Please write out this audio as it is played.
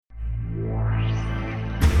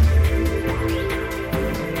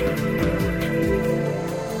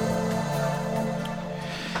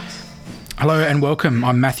Hello and welcome.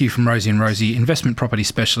 I'm Matthew from Rosie and Rosie, investment property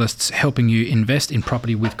specialists helping you invest in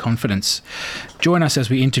property with confidence. Join us as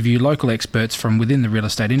we interview local experts from within the real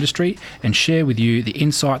estate industry and share with you the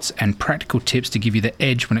insights and practical tips to give you the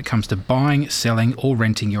edge when it comes to buying, selling or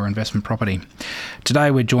renting your investment property. Today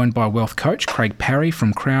we're joined by wealth coach Craig Parry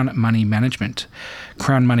from Crown Money Management.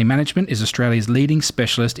 Crown Money Management is Australia's leading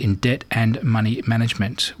specialist in debt and money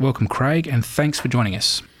management. Welcome Craig, and thanks for joining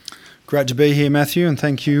us. Great to be here, Matthew, and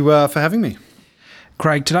thank you for having me.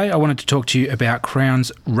 Craig, today I wanted to talk to you about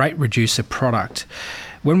Crown's Rate Reducer product.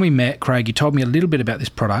 When we met, Craig, you told me a little bit about this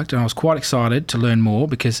product, and I was quite excited to learn more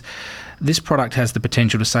because this product has the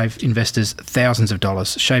potential to save investors thousands of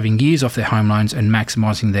dollars, shaving years off their home loans and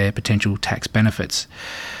maximising their potential tax benefits.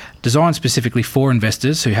 Designed specifically for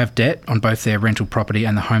investors who have debt on both their rental property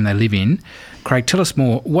and the home they live in, Craig, tell us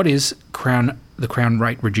more. What is the Crown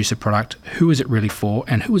Rate Reducer product? Who is it really for,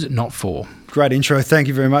 and who is it not for? Great intro. Thank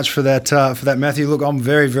you very much for that, Matthew. Look, I'm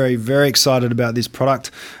very, very, very excited about this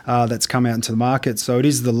product that's come out into the market. So it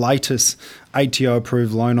is the latest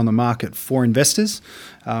ATO-approved loan on the market for investors,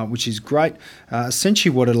 which is great.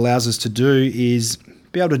 Essentially, what it allows us to do is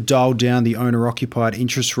be able to dial down the owner-occupied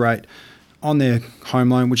interest rate on their home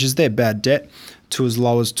loan, which is their bad debt, to as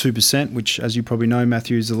low as 2%, which, as you probably know,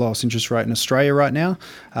 Matthew, is the lowest interest rate in Australia right now,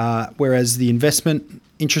 whereas the investment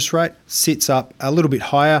interest rate sits up a little bit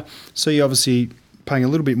higher. So you're obviously paying a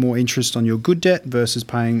little bit more interest on your good debt versus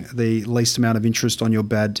paying the least amount of interest on your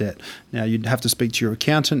bad debt. Now, you'd have to speak to your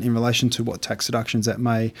accountant in relation to what tax deductions that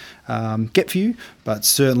may get for you, but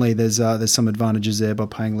certainly there's some advantages there by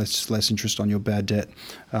paying less interest on your bad debt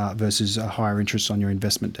versus a higher interest on your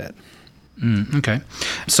investment debt. Okay.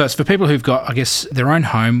 So it's for people who've got, I guess, their own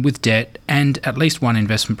home with debt and at least one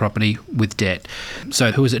investment property with debt.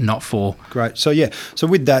 So who is it not for? Great. So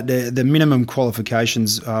with that, the minimum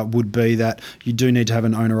qualifications would be that you do need to have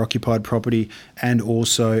an owner-occupied property and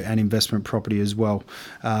also an investment property as well.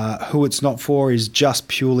 Who it's not for is just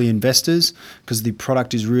purely investors, because the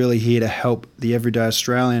product is really here to help the everyday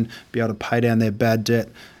Australian be able to pay down their bad debt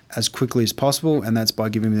as quickly as possible, and that's by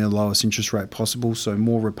giving them the lowest interest rate possible, so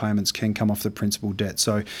more repayments can come off the principal debt.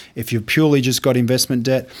 So if you've purely just got investment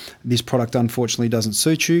debt, this product unfortunately doesn't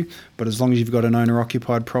suit you, but as long as you've got an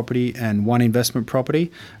owner-occupied property and one investment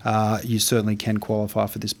property, you certainly can qualify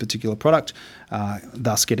for this particular product,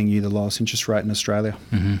 thus getting you the lowest interest rate in Australia.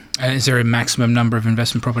 Mm-hmm. And is there a maximum number of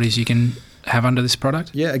investment properties you can have under this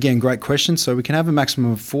product? Yeah, again, great question. So we can have a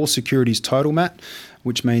maximum of 4 securities total, Matt,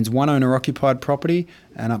 which means 1 owner-occupied property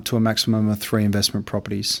and up to a maximum of 3 investment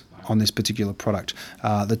properties on this particular product.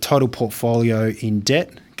 The total portfolio in debt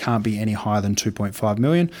can't be any higher than 2.5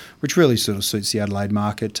 million, which really sort of suits the Adelaide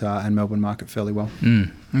market and Melbourne market fairly well.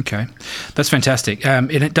 Okay, that's fantastic.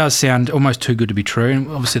 And it does sound almost too good to be true. And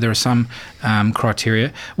obviously there are some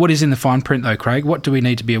criteria. What is in the fine print though, Craig? What do we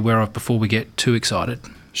need to be aware of before we get too excited?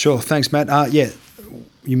 Sure, thanks, Matt.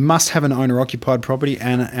 You must have an owner-occupied property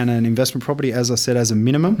and an investment property, as I said, as a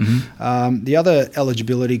minimum. Mm-hmm. The other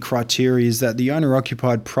eligibility criteria is that the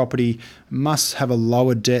owner-occupied property must have a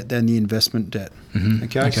lower debt than the investment debt. Mm-hmm.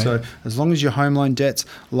 Okay, so as long as your home loan debt's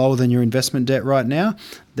lower than your investment debt right now,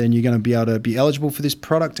 then you're going to be able to be eligible for this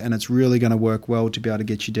product, and it's really going to work well to be able to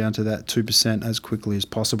get you down to that 2% as quickly as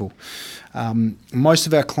possible. Most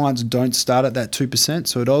of our clients don't start at that 2%,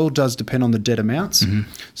 so it all does depend on the debt amounts. Mm-hmm.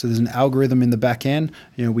 So there's an algorithm in the back end.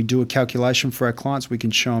 We do a calculation for our clients. We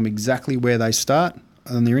can show them exactly where they start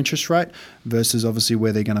on their interest rate versus obviously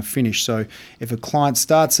where they're going to finish. So if a client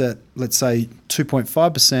starts at, let's say,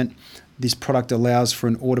 2.5%, this product allows for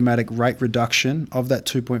an automatic rate reduction of that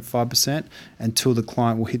 2.5% until the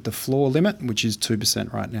client will hit the floor limit, which is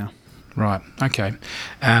 2% right now. Right. Okay.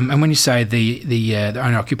 And when you say the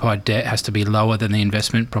owner-occupied debt has to be lower than the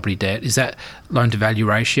investment property debt, is that loan-to-value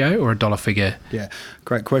ratio or a dollar figure? Yeah,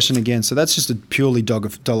 great question again. So that's just a purely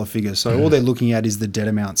dollar figure. So all they're looking at is the debt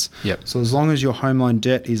amounts. Yep. So as long as your home loan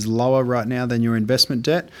debt is lower right now than your investment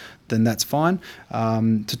debt, then that's fine.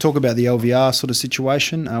 To talk about the LVR sort of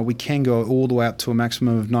situation, we can go all the way up to a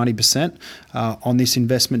maximum of 90% on this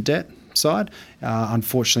investment debt side.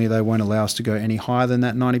 Unfortunately, they won't allow us to go any higher than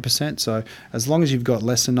that 90%. So as long as you've got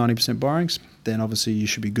less than 90% borrowings, then obviously you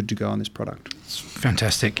should be good to go on this product.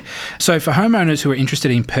 Fantastic. So for homeowners who are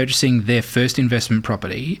interested in purchasing their first investment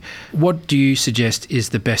property, what do you suggest is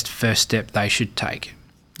the best first step they should take?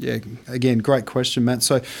 Yeah, again, great question, Matt.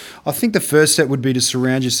 So I think the first step would be to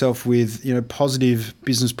surround yourself with, positive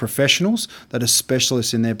business professionals that are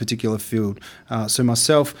specialists in their particular field. So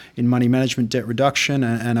myself, in money management, debt reduction,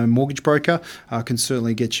 and a mortgage broker, can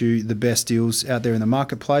certainly get you the best deals out there in the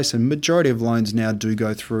marketplace. And majority of loans now do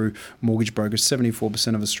go through mortgage brokers.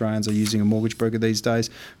 74% of Australians are using a mortgage broker these days,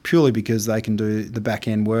 purely because they can do the back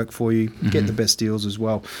end work for you, get the best deals as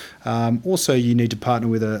well. Also, you need to partner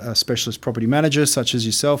with a specialist property manager, such as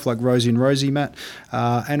yourself, like Rosie and Rosie, Matt,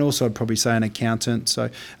 and also I'd probably say an accountant. So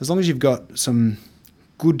as long as you've got some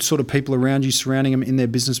good sort of people around you, surrounding them in their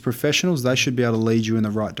business professionals, they should be able to lead you in the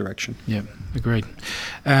right direction. Yeah, agreed.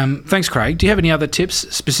 Thanks, Craig. Do you have any other tips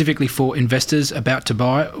specifically for investors about to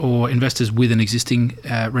buy or investors with an existing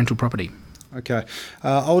rental property? Okay.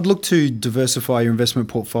 I would look to diversify your investment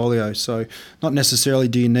portfolio. So not necessarily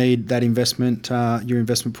do you need that investment, your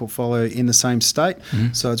investment portfolio in the same state.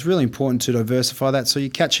 So it's really important to diversify that. So you're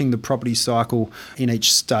catching the property cycle in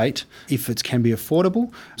each state if it can be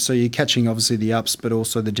affordable. So you're catching obviously the ups, but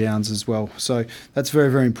also the downs as well. So that's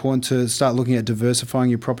very, very important to start looking at diversifying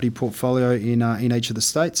your property portfolio in each of the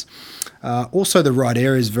states. Also, the right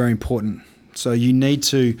area is very important. So you need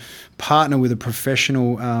to partner with a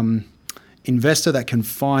professional investor that can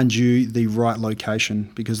find you the right location,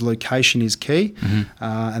 because location is key,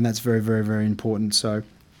 and that's very, very, very important. So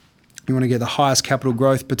you want to get the highest capital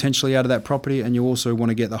growth potentially out of that property, and you also want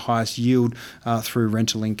to get the highest yield through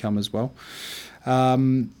rental income as well.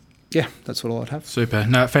 Yeah, that's what I'd have. Super.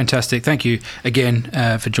 No, fantastic. Thank you again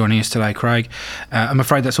for joining us today, Craig. I'm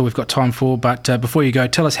afraid that's all we've got time for, but before you go,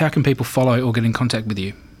 tell us, how can people follow or get in contact with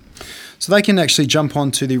you? So they can actually jump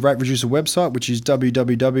onto the Rate Reducer website, which is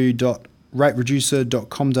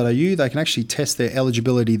www.ratereducer.com.au. They can actually test their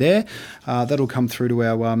eligibility there. That'll come through to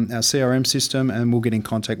our CRM system, and we'll get in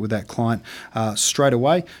contact with that client straight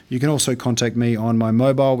away. You can also contact me on my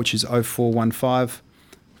mobile, which is 0415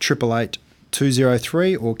 888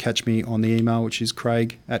 203, or catch me on the email, which is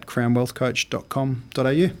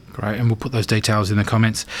craig@crownwealthcoach.com.au. Great, and we'll put those details in the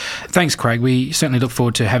comments. Thanks, Craig. We certainly look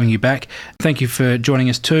forward to having you back. Thank you for joining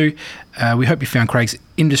us too. We hope you found Craig's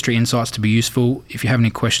industry insights to be useful. If you have any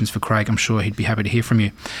questions for Craig, I'm sure he'd be happy to hear from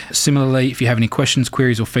you. Similarly, if you have any questions,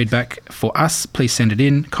 queries or feedback for us, please send it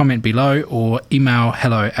in, comment below, or email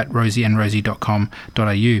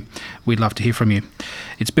hello@rosieandrosie.com.au. We'd love to hear from you.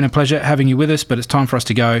 It's been a pleasure having you with us, but it's time for us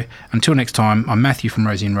to go. Until next time, I'm Matthew from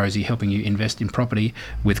Rosie and Rosie, helping you invest in property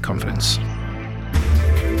with confidence.